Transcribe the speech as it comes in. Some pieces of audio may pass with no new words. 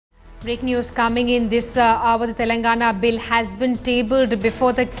Breaking news coming in this hour. The Telengana Bill has been tabled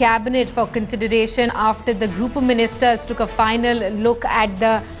before the Cabinet for consideration after the group of ministers took a final look at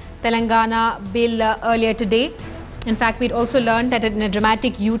the Telengana Bill earlier today. In fact, we'd also learned that in a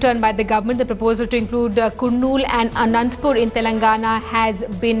dramatic U-turn by the government, the proposal to include Kurnool and Anantapur in Telangana has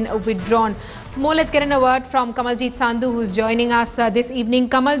been withdrawn. For more, let's get in a word from Kamaljeet Sandhu, who's joining us this evening.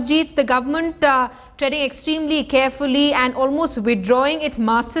 Kamaljeet, the government treading extremely carefully and almost withdrawing its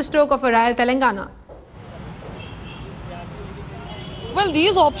masterstroke of a Royal Telangana. Well,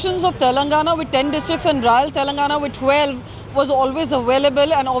 these options of Telangana with 10 districts and Royal Telangana with 12 was always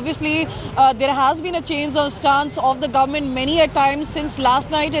available, and obviously there has been a change of stance of the government many a times since last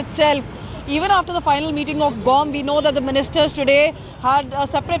night itself. Even after the final meeting of GOM, we know that the ministers today had a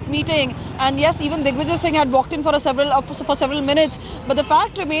separate meeting, and yes, even Digvijay Singh had walked in for several minutes. But the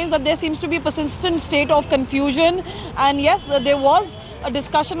fact remains that there seems to be a persistent state of confusion, and yes, there was a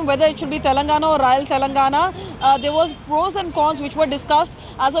discussion whether it should be Telangana or Royal Telangana. There was pros and cons which were discussed.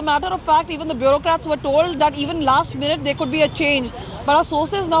 As a matter of fact, even the bureaucrats were told that even last minute there could be a change. But our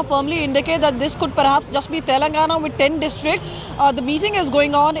sources now firmly indicate that this could perhaps just be Telangana with 10 districts. The meeting is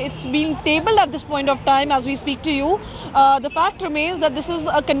going on. It's being tabled at this point of time as we speak to you. The fact remains that this is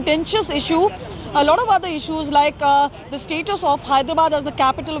a contentious issue. A lot of other issues like the status of Hyderabad as the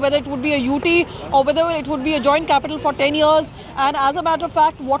capital, whether it would be a UT or whether it would be a joint capital for 10 years. And as a matter of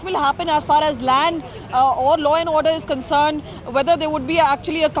fact, what will happen as far as land or law and order is concerned, whether there would be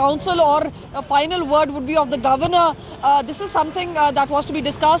actually a council or a final word would be of the governor. This is something that was to be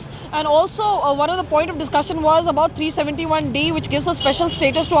discussed. And also one of the point of discussion was about 371D, which gives a special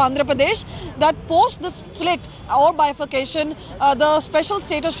status to Andhra Pradesh, that post the split or bifurcation, the special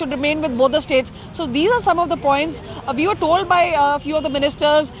status should remain with both the states. So these are some of the points. We were told by a few of the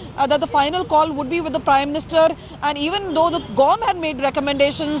ministers that the final call would be with the Prime Minister, and even though the GOM had made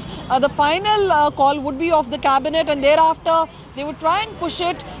recommendations, the final call would be of the Cabinet, and thereafter they would try and push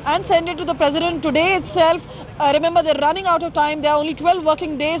it and send it to the President today itself. Remember, they're running out of time. There are only 12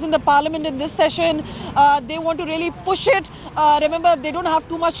 working days in the Parliament in this session. They want to really push it. Remember, they don't have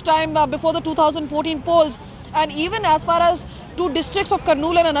too much time before the 2014 polls. And even as far as 2 districts of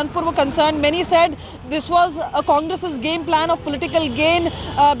Kurnool and Anantapur were concerned, many said this was a Congress's game plan of political gain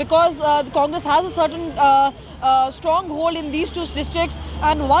because the Congress has a certain stronghold in these 2 districts,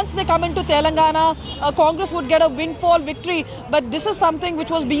 and once they come into Telangana, Congress would get a windfall victory. But this is something which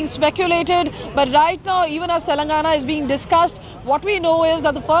was being speculated. But right now, even as Telangana is being discussed, what we know is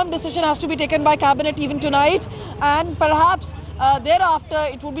that the firm decision has to be taken by Cabinet even tonight, and perhaps thereafter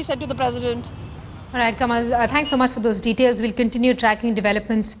it would be sent to the President. All right, Kamal, thanks so much for those details. We'll continue tracking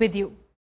developments with you.